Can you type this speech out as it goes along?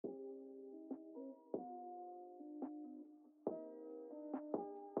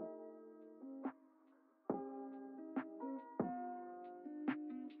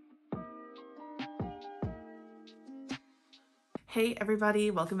Hey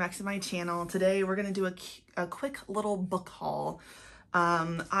everybody, welcome back to my channel. Today we're going to do a quick little book haul.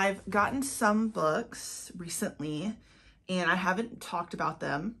 I've gotten some books recently and I haven't talked about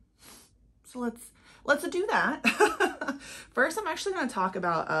them. So let's do that. First, I'm actually going to talk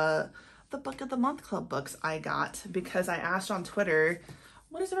about the Book of the Month Club books I got because I asked on Twitter,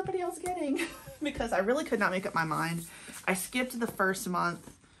 what is everybody else getting? Because I really could not make up my mind. I skipped the first month.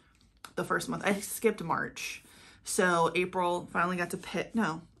 I skipped March. So April finally got to pick,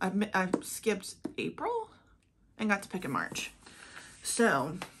 no, I skipped April and got to pick in March.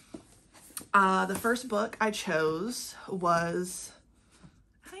 So the first book I chose was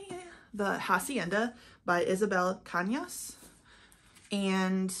The Hacienda by Isabel Cañas.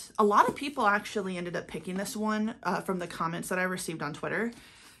 And a lot of people actually ended up picking this one from the comments that I received on Twitter.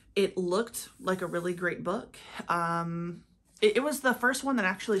 It looked like a really great book. It was the first one that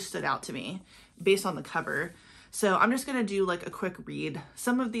actually stood out to me based on the cover. So I'm just going to do like a quick read.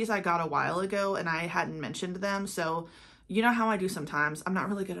 Some of these I got a while ago and I hadn't mentioned them. So you know how I do sometimes. I'm not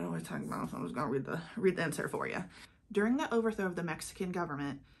really good at what I'm talking about, so I'm just going to read the insert for you. During the overthrow of the Mexican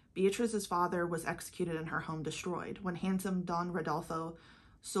government, Beatrice's father was executed and her home destroyed. When handsome Don Rodolfo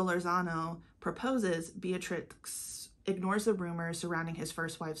Solorzano proposes, Beatrix ignores the rumors surrounding his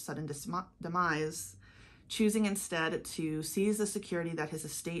first wife's sudden demise, choosing instead to seize the security that his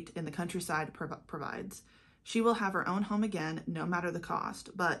estate in the countryside provides. She will have her own home again, no matter the cost,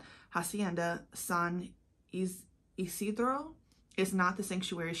 but Hacienda San Isidro is not the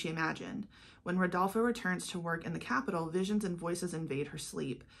sanctuary she imagined. When Rodolfo returns to work in the capital, visions and voices invade her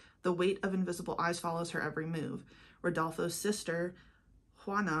sleep. The weight of invisible eyes follows her every move. Rodolfo's sister,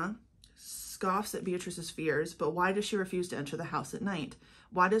 Juana, scoffs at Beatrice's fears, but why does she refuse to enter the house at night?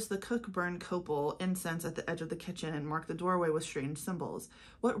 Why does the cook burn copal incense at the edge of the kitchen and mark the doorway with strange symbols?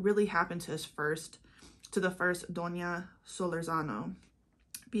 What really happened to the first Doña Solorzano?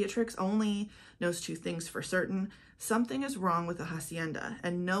 Beatrix only knows two things for certain. Something is wrong with the hacienda,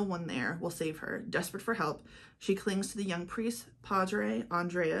 and no one there will save her. Desperate for help, she clings to the young priest, Padre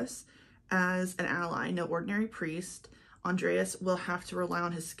Andreas, as an ally. No ordinary priest, Andreas will have to rely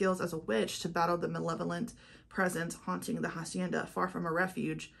on his skills as a witch to battle the malevolent presence haunting the hacienda. Far from a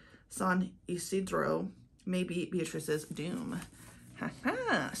refuge, San Isidro may be Beatrice's doom.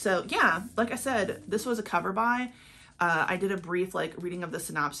 So yeah, like I said, this was a cover buy. I did a brief reading of the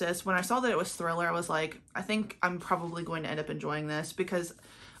synopsis. When I saw that it was thriller, I was like, I think I'm probably going to end up enjoying this because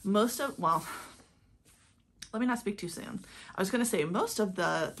well, let me not speak too soon. I was going to say most of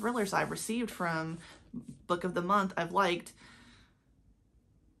the thrillers I've received from Book of the Month I've liked,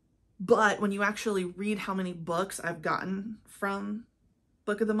 but when you actually read how many books I've gotten from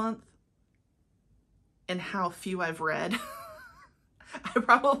Book of the Month and how few I've read, I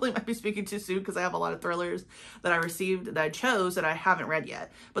probably might be speaking too soon because I have a lot of thrillers that I received that I chose that I haven't read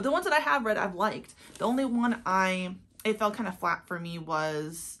yet. But the ones that I have read, I've liked. The only one it fell kind of flat for me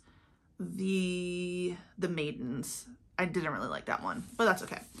was the Maidens. I didn't really like that one, but that's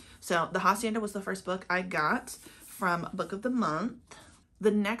okay. So The Hacienda was the first book I got from Book of the Month.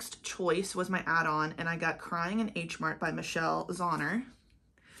 The next choice was my add-on, and I got Crying in H Mart by Michelle Zauner.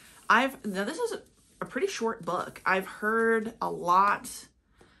 Now this is a pretty short book. I've heard a lot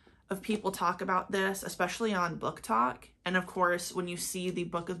of people talk about this, especially on Book Talk. And of course, when you see the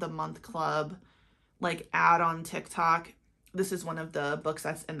Book of the Month Club ad on TikTok, this is one of the books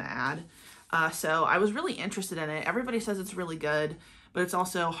that's in the ad. So I was really interested in it. Everybody says it's really good, but it's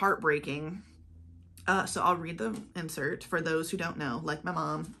also heartbreaking. So I'll read the insert for those who don't know, like my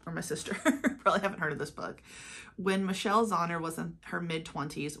mom or my sister probably haven't heard of this book. When Michelle Zauner was in her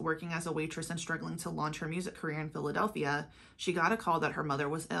mid-20s, working as a waitress and struggling to launch her music career in Philadelphia, she got a call that her mother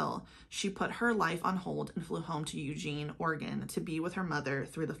was ill. She put her life on hold and flew home to Eugene, Oregon, to be with her mother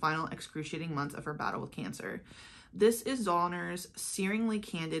through the final excruciating months of her battle with cancer. This is Zauner's searingly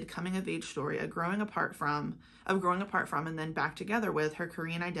candid coming-of-age story of growing apart from and then back together with her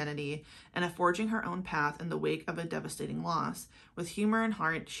Korean identity and of forging her own path in the wake of a devastating loss. With humor and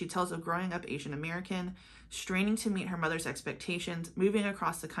heart, she tells of growing up Asian American, straining to meet her mother's expectations, moving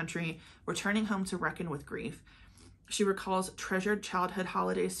across the country, returning home to reckon with grief. She recalls treasured childhood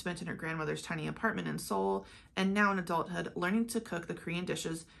holidays spent in her grandmother's tiny apartment in Seoul, and now in adulthood, learning to cook the Korean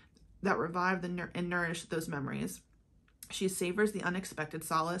dishes that revive and nourish those memories. She savors the unexpected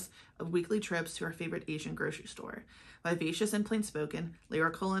solace of weekly trips to her favorite Asian grocery store. Vivacious and plain-spoken,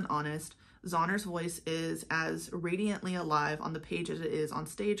 lyrical and honest, Zauner's voice is as radiantly alive on the page as it is on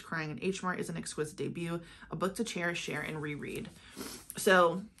stage. Crying in H Mart is an exquisite debut, a book to cherish, share, and reread.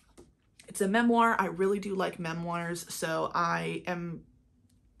 So it's a memoir. I really do like memoirs, so I am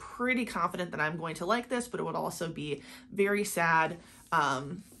pretty confident that I'm going to like this, but it would also be very sad.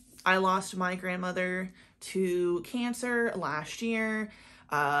 I lost my grandmother to cancer last year.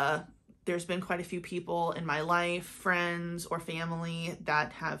 There's been quite a few people in my life, friends or family,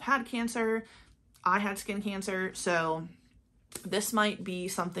 that have had cancer. I had skin cancer, so this might be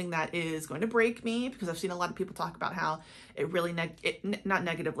something that is going to break me, because I've seen a lot of people talk about how it really not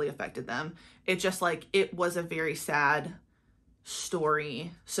negatively affected them. It just like, it was a very sad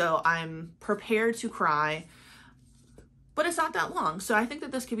story. So I'm prepared to cry, but it's not that long. So I think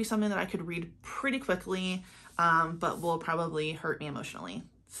that this could be something that I could read pretty quickly, but will probably hurt me emotionally.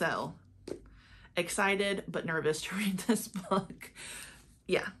 So excited but nervous to read this book.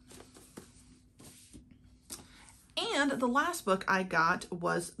 Yeah. And the last book I got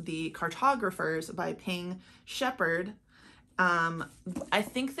was The Cartographers by Ping Shepherd. I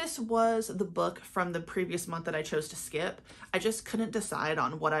think this was the book from the previous month that I chose to skip. I just couldn't decide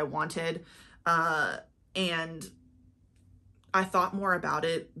on what I wanted. And I thought more about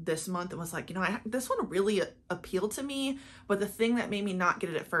it this month and was like, you know, this one really appealed to me. But the thing that made me not get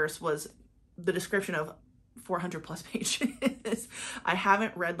it at first was the description of 400 plus pages. I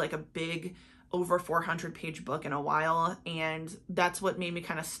haven't read like a big over 400 page book in a while, and that's what made me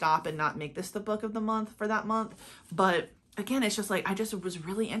kind of stop and not make this the book of the month for that month. But again, it's just like, I just was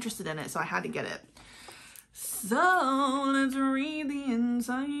really interested in it, so I had to get it. So let's read the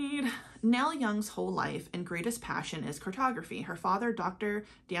inside. Nell Young's whole life and greatest passion is cartography. Her father, Dr.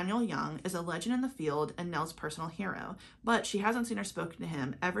 Daniel Young, is a legend in the field and Nell's personal hero, but she hasn't seen or spoken to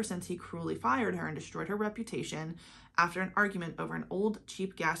him ever since he cruelly fired her and destroyed her reputation after an argument over an old,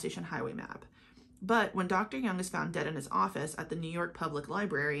 cheap gas station highway map. But when Dr. Young is found dead in his office at the New York Public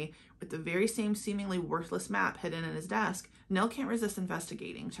Library with the very same seemingly worthless map hidden in his desk, Nell can't resist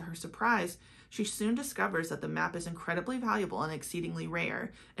investigating. To her surprise, she soon discovers that the map is incredibly valuable and exceedingly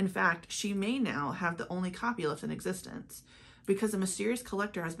rare. In fact, she may now have the only copy left in existence, because a mysterious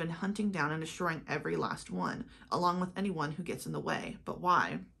collector has been hunting down and destroying every last one, along with anyone who gets in the way. But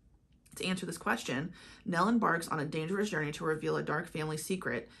why? To answer this question, Nell embarks on a dangerous journey to reveal a dark family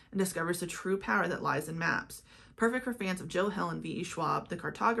secret and discovers the true power that lies in maps. Perfect for fans of Joe Hill and V.E. Schwab, The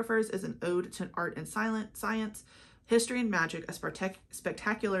Cartographers is an ode to art and science, history and magic, a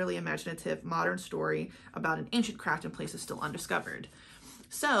spectacularly imaginative modern story about an ancient craft in places still undiscovered.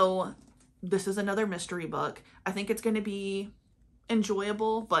 So this is another mystery book. I think it's going to be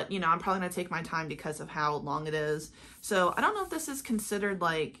enjoyable, but you know, I'm probably gonna take my time because of how long it is. So I don't know if this is considered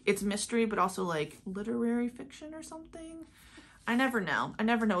like, it's mystery but also like literary fiction or something. I never know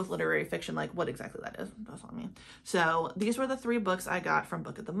with literary fiction like what exactly that is. That's what I mean. So these were the 3 books I got from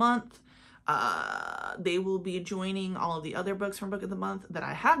Book of the Month. They will be joining all of the other books from Book of the Month that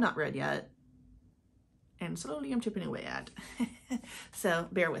I have not read yet, and slowly I'm chipping away at. So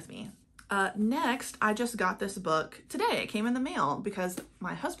bear with me. Next, I just got this book today. It came in the mail because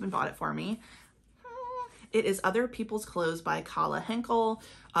my husband bought it for me. It is Other People's Clothes by Kala Henkel.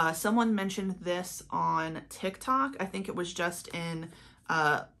 Someone mentioned this on TikTok. I think it was just in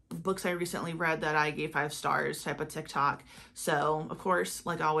books I recently read that I gave 5 stars type of TikTok. So, of course,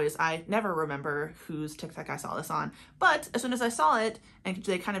 like always, I never remember whose TikTok I saw this on. But as soon as I saw it, and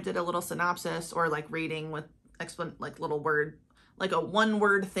they kind of did a little synopsis or like rating with like little word, like a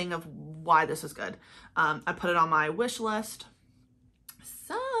 1-word thing of why this is good. I put it on my wish list.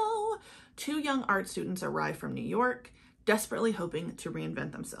 So 2 young art students arrive from New York, desperately hoping to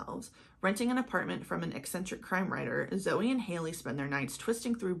reinvent themselves. Renting an apartment from an eccentric crime writer, Zoe and Haley spend their nights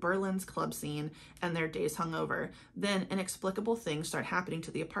twisting through Berlin's club scene and their days hungover. Then inexplicable things start happening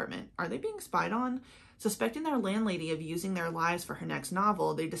to the apartment. Are they being spied on? Suspecting their landlady of using their lives for her next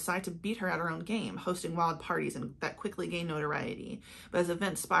novel, they decide to beat her at her own game, hosting wild parties and that quickly gain notoriety. But as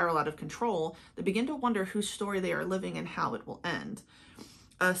events spiral out of control, they begin to wonder whose story they are living and how it will end.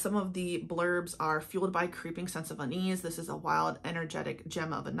 Some of the blurbs are fueled by a creeping sense of unease. This is a wild, energetic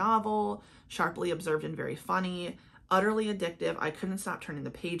gem of a novel, sharply observed and very funny, utterly addictive. I couldn't stop turning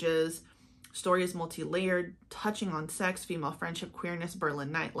the pages. Story is multi-layered, touching on sex, female friendship, queerness, Berlin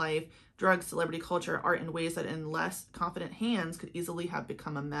nightlife, drugs, celebrity culture, art in ways that in less confident hands could easily have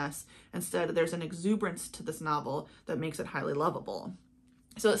become a mess. Instead, there's an exuberance to this novel that makes it highly lovable.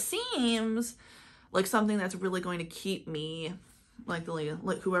 So it seems like something that's really going to keep me, like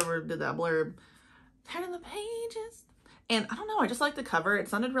whoever did that blurb, turning the pages. And I don't know, I just like the cover. It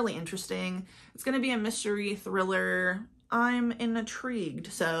sounded really interesting. It's going to be a mystery thriller. I'm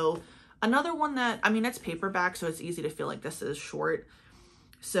intrigued. So another one that, I mean, it's paperback, so it's easy to feel like this is short.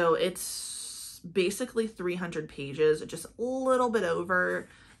 So it's basically 300 pages, just a little bit over.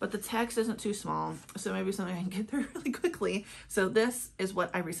 but the text isn't too small, so maybe something I can get through really quickly. So this is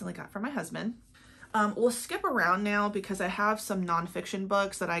what I recently got for my husband. We'll skip around now because I have some nonfiction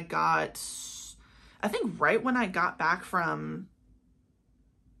books that I got, I think right when I got back from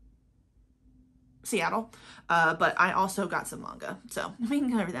Seattle, but I also got some manga, so we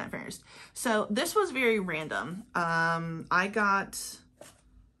can cover that first. So this was very random. I got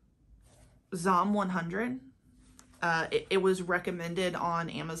Zom 100. It was recommended on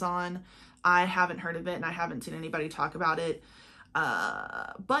Amazon. I haven't heard of it and I haven't seen anybody talk about it,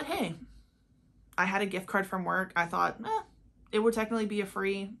 but hey, I had a gift card from work. I thought it would technically be a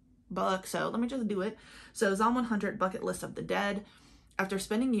free book, so let me just do it. So Zom 100, Bucket List of the Dead. After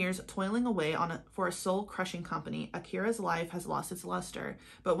spending years toiling away for a soul-crushing company, Akira's life has lost its luster.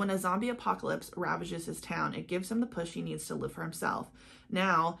 But when a zombie apocalypse ravages his town, it gives him the push he needs to live for himself.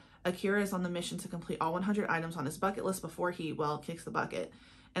 Now, Akira is on the mission to complete all 100 items on his bucket list before he, well, kicks the bucket.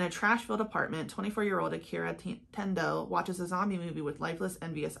 In a trash-filled apartment, 24-year-old Akira Tendo watches a zombie movie with lifeless,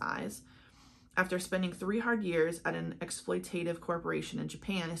 envious eyes. After spending 3 hard years at an exploitative corporation in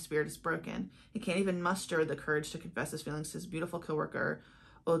Japan, his spirit is broken. He can't even muster the courage to confess his feelings to his beautiful coworker,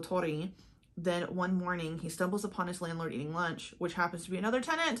 Otori. Then one morning, he stumbles upon his landlord eating lunch, which happens to be another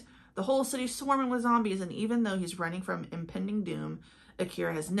tenant. The whole city's swarming with zombies, and even though he's running from impending doom,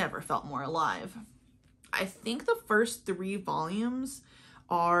 Akira has never felt more alive. I think the first 3 volumes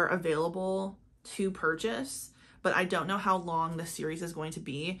are available to purchase, but I don't know how long the series is going to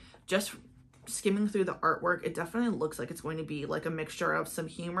be. Just skimming through the artwork, it definitely looks like it's going to be like a mixture of some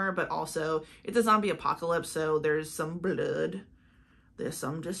humor, but also it's a zombie apocalypse, so there's some blood, there's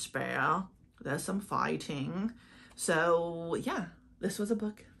some despair, there's some fighting. So yeah, this was a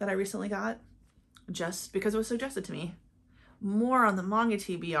book that I recently got just because it was suggested to me. More on the manga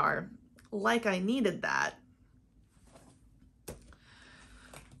TBR, like I needed that.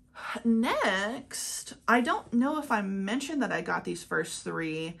 Next, I don't know if I mentioned that I got these first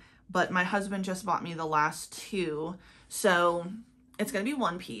 3, but my husband just bought me the last 2, so it's going to be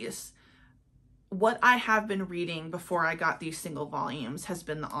One Piece. What I have been reading before I got these single volumes has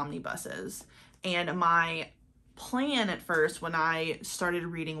been the omnibuses, and my plan at first when I started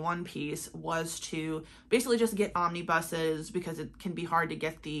reading One Piece was to basically just get omnibuses because it can be hard to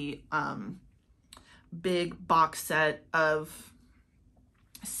get the big box set of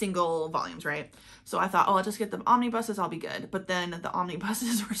single volumes, right? So I thought, oh, I'll just get the omnibuses, I'll be good. But then the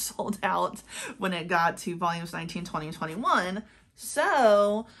omnibuses were sold out when it got to volumes 19, 20, and 21.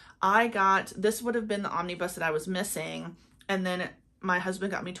 So I got, this would have been the omnibus that I was missing. And then my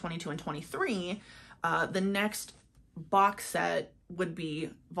husband got me 22 and 23. The next box set would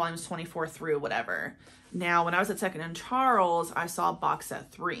be volumes 24 through whatever. Now, when I was at Second and Charles, I saw box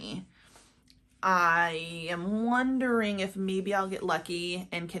set 3. I am wondering if maybe I'll get lucky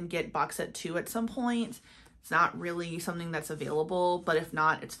and can get box set 2 at some point. It's not really something that's available, but if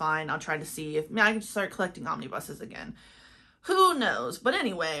not, it's fine. I'll try to see if I can start collecting omnibuses again. Who knows? But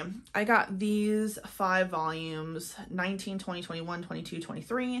anyway, I got these 5 volumes, 19, 20, 21, 22,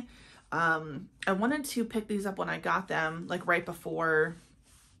 23. I wanted to pick these up when I got them, like right before,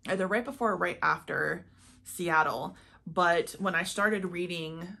 either right before or right after Seattle. But when I started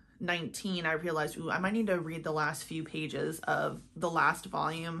reading 19, I realized, ooh, I might need to read the last few pages of the last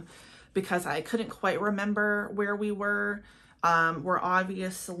volume because I couldn't quite remember where we were. We're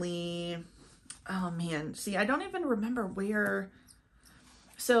obviously, oh man, see, I don't even remember where.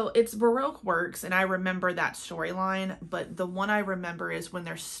 So it's Baroque Works, and I remember that storyline, but the one I remember is when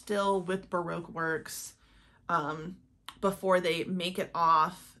they're still with Baroque Works, before they make it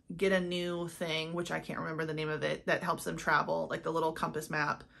off, get a new thing, which I can't remember the name of it, that helps them travel, like the little compass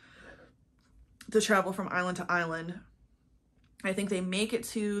map, to travel from island to island. I think they make it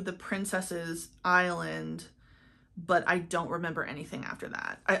to the princess's island, but I don't remember anything after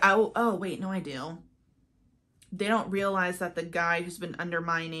that. Oh wait, no, I do. They don't realize that the guy who's been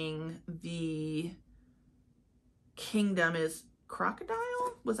undermining the kingdom is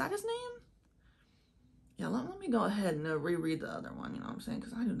Crocodile? Was that his name? Yeah, let me go ahead and reread the other one, you know what I'm saying?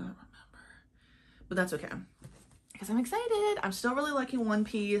 Because I do not remember. But that's okay. Because I'm excited. I'm still really liking One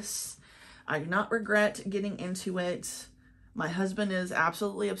Piece. I do not regret getting into it. My husband is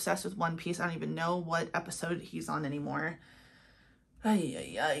absolutely obsessed with One Piece. I don't even know what episode he's on anymore. But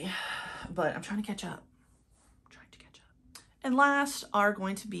I'm trying to catch up. And last are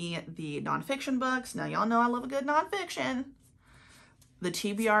going to be the nonfiction books. Now, y'all know I love a good nonfiction. The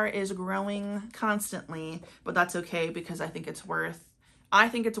TBR is growing constantly, but that's okay because I think it's worth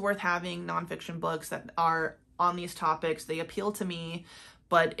having nonfiction books that are on these topics. They appeal to me,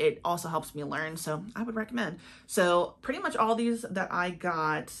 but it also helps me learn, so I would recommend. So pretty much all these that I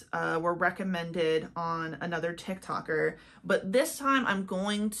got were recommended on another TikToker, but this time I'm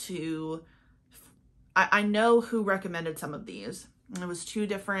going to, I know who recommended some of these. It was 2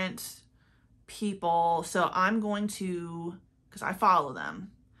 different people, so I'm going to, because I follow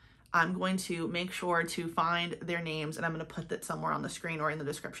them, I'm going to make sure to find their names, and I'm going to put that somewhere on the screen or in the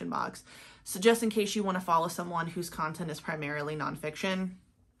description box. So just in case you want to follow someone whose content is primarily nonfiction,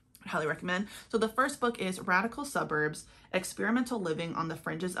 I highly recommend. So the first book is Radical Suburbs, Experimental Living on the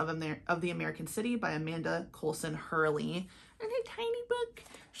Fringes of the American City by Amanda Colson Hurley. And a tiny book,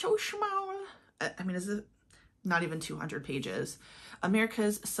 so small. I mean, is it not even 200 pages?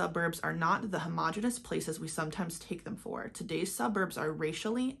 America's suburbs are not the homogenous places we sometimes take them for. Today's suburbs are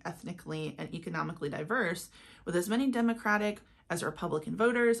racially, ethnically, and economically diverse, with as many Democratic as Republican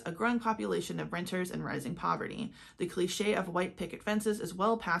voters, a growing population of renters, and rising poverty. The cliche of white picket fences is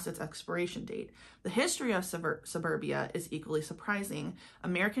well past its expiration date. The history of suburbia is equally surprising.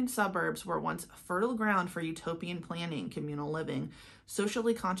 American suburbs were once fertile ground for utopian planning, communal living,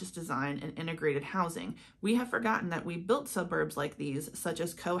 socially conscious design, and integrated housing. We have forgotten that we built suburbs like these, such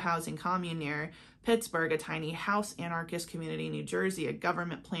as co-housing commune near Pittsburgh, a tiny house anarchist community in New Jersey, a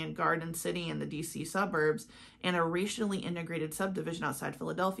government-planned garden city in the DC suburbs, and a racially integrated subdivision outside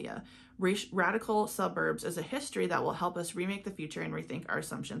Philadelphia. Radical Suburbs is a history that will help us remake the future and rethink our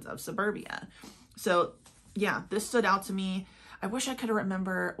assumptions of suburbia. So yeah, this stood out to me. I wish I could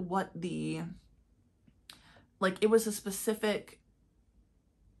remember what the, like, it was a specific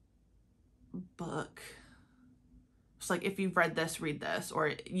book. It's like, if you've read this, read this,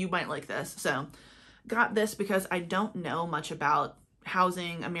 or you might like this. So got this because I don't know much about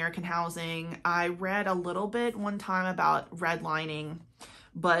housing, American housing. I read a little bit one time about redlining,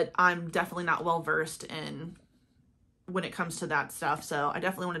 but I'm definitely not well versed in when it comes to that stuff. So I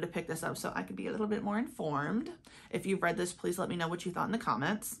definitely wanted to pick this up so I could be a little bit more informed. If you've read this, please let me know what you thought in the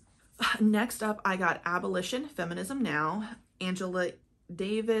comments. Next up, I got Abolition, Feminism Now, Angela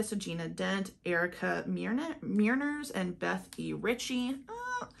Davis, Gina Dent, Erica Mearners, and Beth E. Ritchie.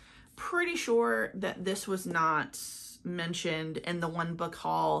 Pretty sure that this was not mentioned in the one book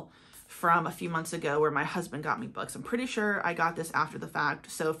haul from a few months ago where my husband got me books. I'm pretty sure I got this after the fact,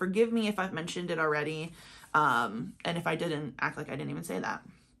 so forgive me if I've mentioned it already, and if I didn't, act like I didn't even say that.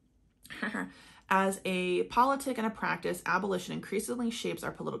 As a politic and a practice, abolition increasingly shapes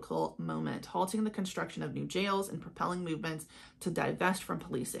our political moment, halting the construction of new jails and propelling movements to divest from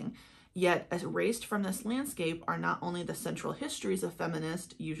policing. Yet, erased from this landscape are not only the central histories of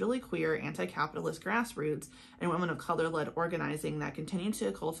feminist, usually queer, anti-capitalist grassroots and women of color-led organizing that continue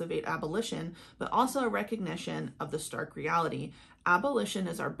to cultivate abolition, but also a recognition of the stark reality. Abolition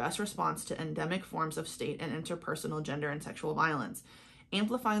is our best response to endemic forms of state and interpersonal gender and sexual violence.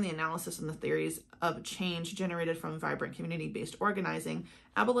 Amplifying the analysis and the theories of change generated from vibrant community-based organizing,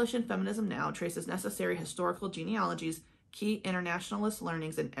 Abolition Feminism Now traces necessary historical genealogies, key internationalist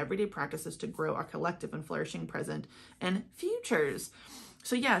learnings, and everyday practices to grow our collective and flourishing present and futures.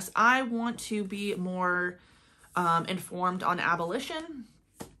 So yes, I want to be more informed on abolition.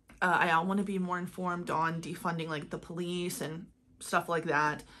 I want to be more informed on defunding like the police and stuff like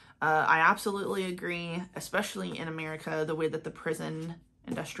that. I absolutely agree, especially in America, the way that the prison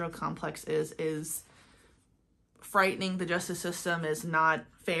industrial complex is frightening. The justice system is not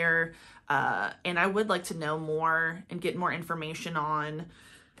fair. And I would like to know more and get more information on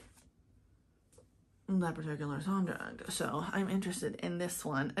that particular subject. So I'm interested in this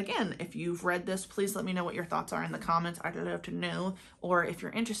one. Again, if you've read this, please let me know what your thoughts are in the comments. I'd love to know. Or if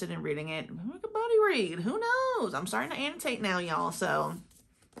you're interested in reading it, make a buddy read. Who knows? I'm starting to annotate now, y'all. So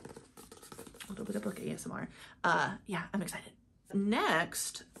a little bit of book ASMR. Yeah, I'm excited.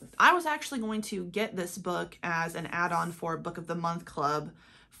 Next, I was actually going to get this book as an add-on for Book of the Month Club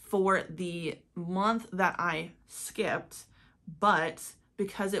for the month that I skipped, but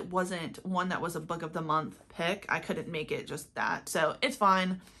because it wasn't one that was a Book of the Month pick, I couldn't make it just that. So it's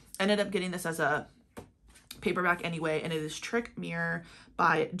fine. I ended up getting this as a paperback anyway, and it is Trick Mirror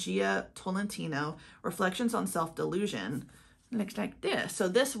by Gia Tolentino, Reflections on Self-Delusion. Looks like this. So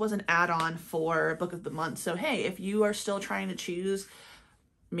this was an add-on for Book of the Month. So hey, if you are still trying to choose,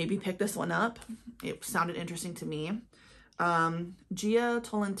 maybe pick this one up. It sounded interesting to me. Gia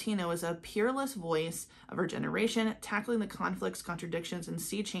Tolentino is a peerless voice of her generation, tackling the conflicts, contradictions, and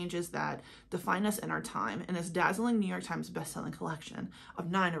sea changes that define us in our time in this dazzling New York Times bestselling collection of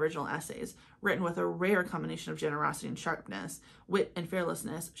 9 original essays. Written with a rare combination of generosity and sharpness, wit and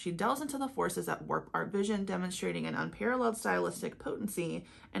fearlessness, she delves into the forces that warp our vision, demonstrating an unparalleled stylistic potency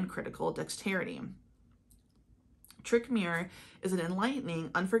and critical dexterity. Trick Mirror is an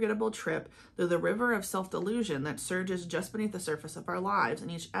enlightening, unforgettable trip through the river of self-delusion that surges just beneath the surface of our lives. In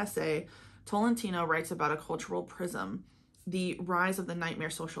each essay, Tolentino writes about a cultural prism, the rise of the nightmare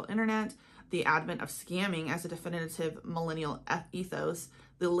social internet, the advent of scamming as a definitive millennial ethos,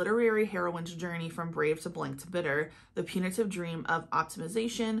 the literary heroine's journey from brave to blank to bitter, the punitive dream of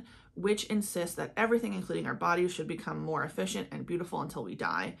optimization, which insists that everything, including our bodies, should become more efficient and beautiful until we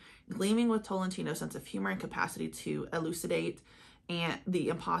die, gleaming with Tolentino's sense of humor and capacity to elucidate and the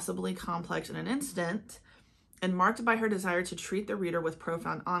impossibly complex in an instant, and marked by her desire to treat the reader with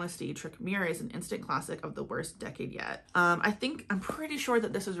profound honesty. Trick Mirror is an instant classic of the worst decade yet. I'm pretty sure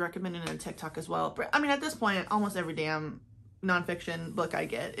that this is recommended in TikTok as well. But I mean, at this point, almost every damn nonfiction book I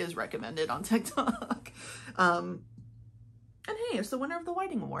get is recommended on TikTok. And hey, it's the winner of the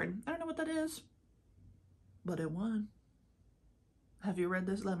Whiting Award. I don't know what that is, but it won. Have you read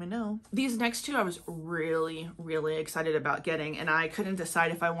this? Let me know. These next two I was really, really excited about getting, and I couldn't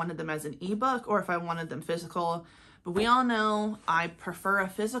decide if I wanted them as an ebook or if I wanted them physical. But we all know I prefer a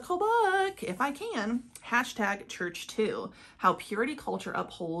physical book if I can. Hashtag Church 2, How Purity Culture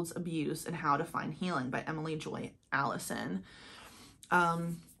Upholds Abuse and How to Find Healing by Emily Joy Allison.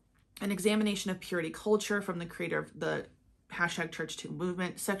 An examination of purity culture from the creator of the hashtag Church 2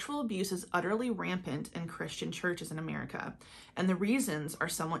 movement. Sexual abuse is utterly rampant in Christian churches in America, and the reasons are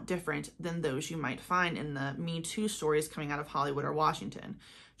somewhat different than those you might find in the Me Too stories coming out of Hollywood or Washington.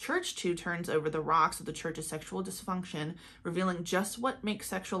 Church 2 turns over the rocks of the church's sexual dysfunction, revealing just what makes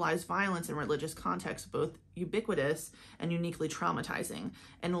sexualized violence in religious contexts both ubiquitous and uniquely traumatizing,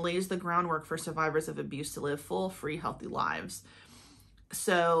 and lays the groundwork for survivors of abuse to live full, free, healthy lives.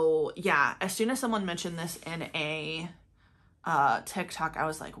 So yeah, as soon as someone mentioned this in a TikTok, I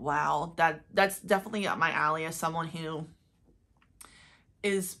was like, wow, that's definitely up my alley as someone who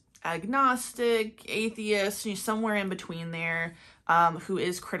is agnostic, atheist, somewhere in between there, who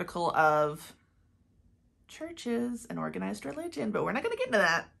is critical of churches and organized religion, but we're not going to get into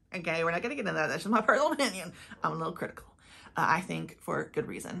that. Okay, we're not going to get into that. That's just my personal opinion. I'm a little critical, I think, for good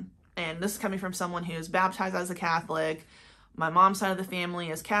reason. And this is coming from someone who is baptized as a Catholic. My mom's side of the family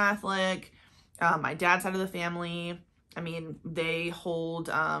is Catholic. My dad's side of the family, I mean, they hold,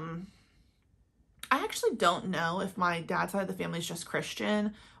 I actually don't know if my dad's side of the family is just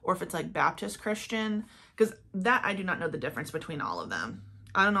Christian or if it's like Baptist Christian, because that I do not know the difference between all of them.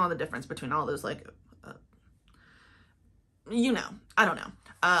 I don't know the difference between all those, like, I don't know.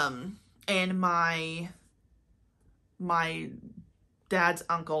 And my dad's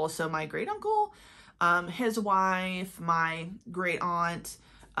uncle, so my great uncle, his wife, my great aunt,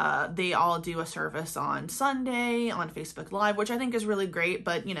 they all do a service on Sunday on Facebook Live, which I think is really great.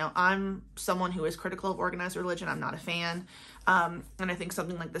 But, I'm someone who is critical of organized religion. I'm not a fan. And I think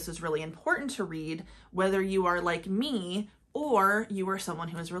something like this is really important to read, whether you are like me or you are someone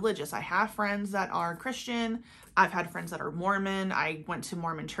who is religious. I have friends that are Christian. I've had friends that are Mormon. I went to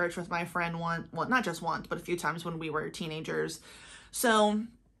Mormon church with my friend once, well, not just once, but a few times when we were teenagers. So,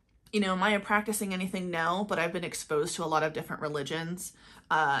 am I practicing anything? No, but I've been exposed to a lot of different religions,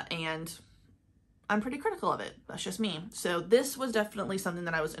 and I'm pretty critical of it. That's just me. So this was definitely something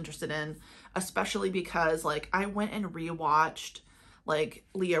that I was interested in, especially because, like, I went and rewatched, like,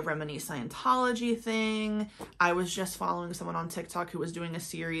 Leah Remini's Scientology thing. I was just following someone on TikTok who was doing a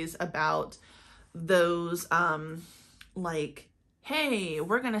series about those, like, hey,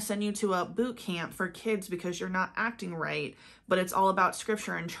 we're going to send you to a boot camp for kids because you're not acting right, but it's all about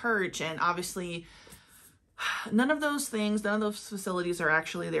scripture and church. And obviously none of those things, none of those facilities are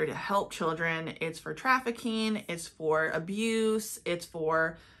actually there to help children. It's for trafficking, it's for abuse, it's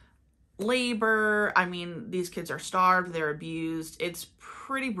for labor. I mean, these kids are starved, they're abused. It's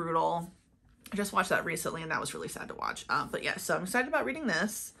pretty brutal. I just watched that recently and that was really sad to watch. But yeah, so I'm excited about reading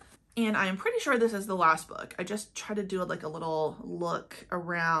this. And I am pretty sure this is the last book. I just tried to do like a little look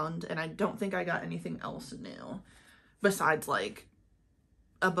around and I don't think I got anything else new besides like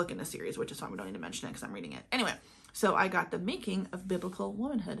a book in a series, which is why we don't need to mention it because I'm reading it. Anyway, so I got The Making of Biblical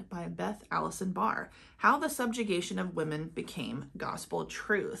Womanhood by Beth Allison Barr. How the Subjugation of Women Became Gospel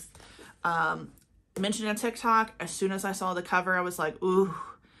Truth. Mentioned on TikTok, as soon as I saw the cover, I was like, ooh,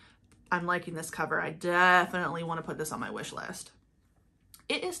 I'm liking this cover. I definitely want to put this on my wish list.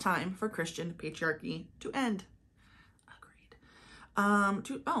 It is time for Christian patriarchy to end. Agreed.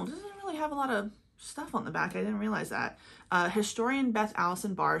 This doesn't really have a lot of stuff on the back. I didn't realize that. Historian Beth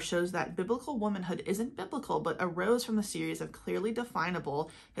Allison Barr shows that biblical womanhood isn't biblical, but arose from a series of clearly definable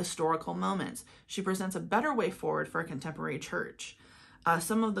historical moments. She presents a better way forward for a contemporary church.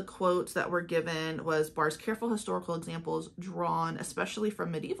 Some of the quotes that were given was Barr's careful historical examples drawn especially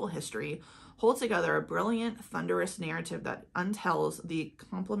from medieval history hold together a brilliant, thunderous narrative that untells the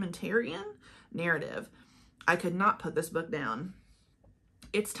complementarian narrative. I could not put this book down.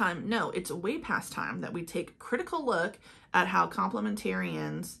 It's time, no, it's way past time that we take a critical look at how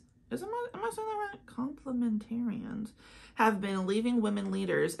complementarians, am I saying that right? Complementarians have been leaving women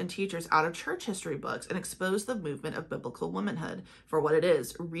leaders and teachers out of church history books and expose the movement of biblical womanhood for what it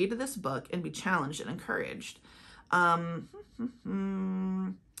is. Read this book and be challenged and encouraged.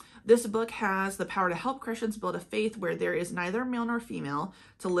 This book has the power to help Christians build a faith where there is neither male nor female,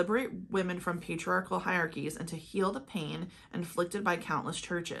 to liberate women from patriarchal hierarchies, and to heal the pain inflicted by countless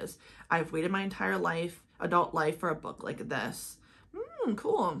churches. I've waited my entire life, adult life, for a book like this.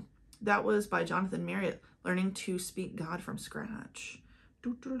 Cool. That was by Jonathan Marriott, Learning to Speak God from Scratch.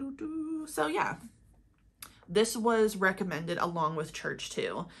 So yeah, this was recommended along with church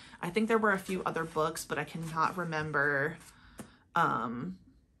too. I think there were a few other books, but I cannot remember.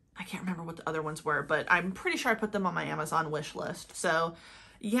 I can't remember what the other ones were, but I'm pretty sure I put them on my Amazon wish list. So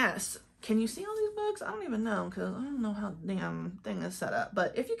yes, can you see all these books? I don't even know, because I don't know how the damn thing is set up.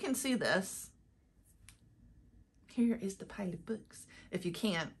 But if you can see this, here is the pile of books. If you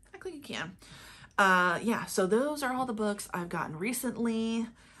can't, act like you can. Yeah, so those are all the books I've gotten recently.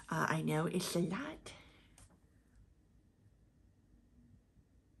 I know it's a lot.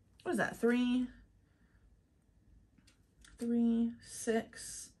 What is that? 3,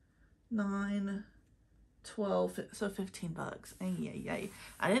 6, 9, 12, so 15 bucks. Ay.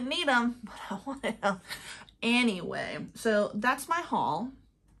 I didn't need them, but I wanted them. Anyway, so that's my haul.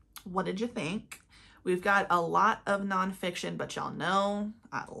 What did you think? We've got a lot of nonfiction, but y'all know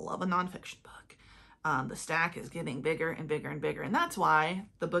I love a nonfiction book. The stack is getting bigger and bigger and bigger, and that's why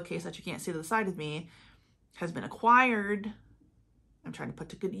the bookcase that you can't see to the side of me has been acquired. I'm trying to put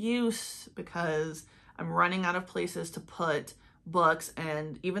to good use because I'm running out of places to put books,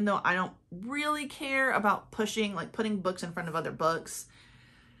 and even though I don't really care about putting books in front of other books,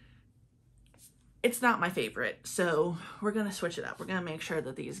 it's not my favorite. So we're gonna switch it up. We're gonna make sure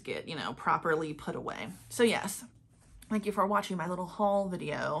that these get, properly put away. So yes, thank you for watching my little haul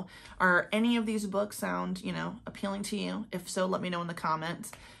video. Are any of these books sound, appealing to you? If so, let me know in the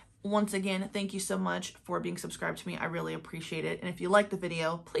comments. Once again, thank you so much for being subscribed to me. I really appreciate it. And if you like the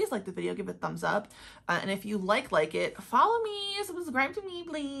video, please like the video, give it a thumbs up. And if you like it, follow me, subscribe to me,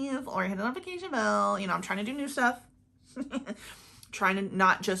 please, or hit the notification bell. I'm trying to do new stuff. Trying to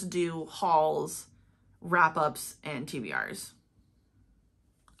not just do hauls, wrap-ups, and TBRs.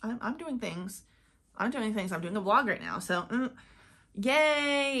 I'm doing things. I'm doing a vlog right now. So,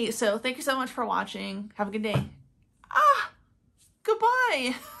 yay! So, thank you so much for watching. Have a good day.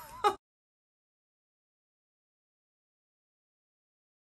 Goodbye.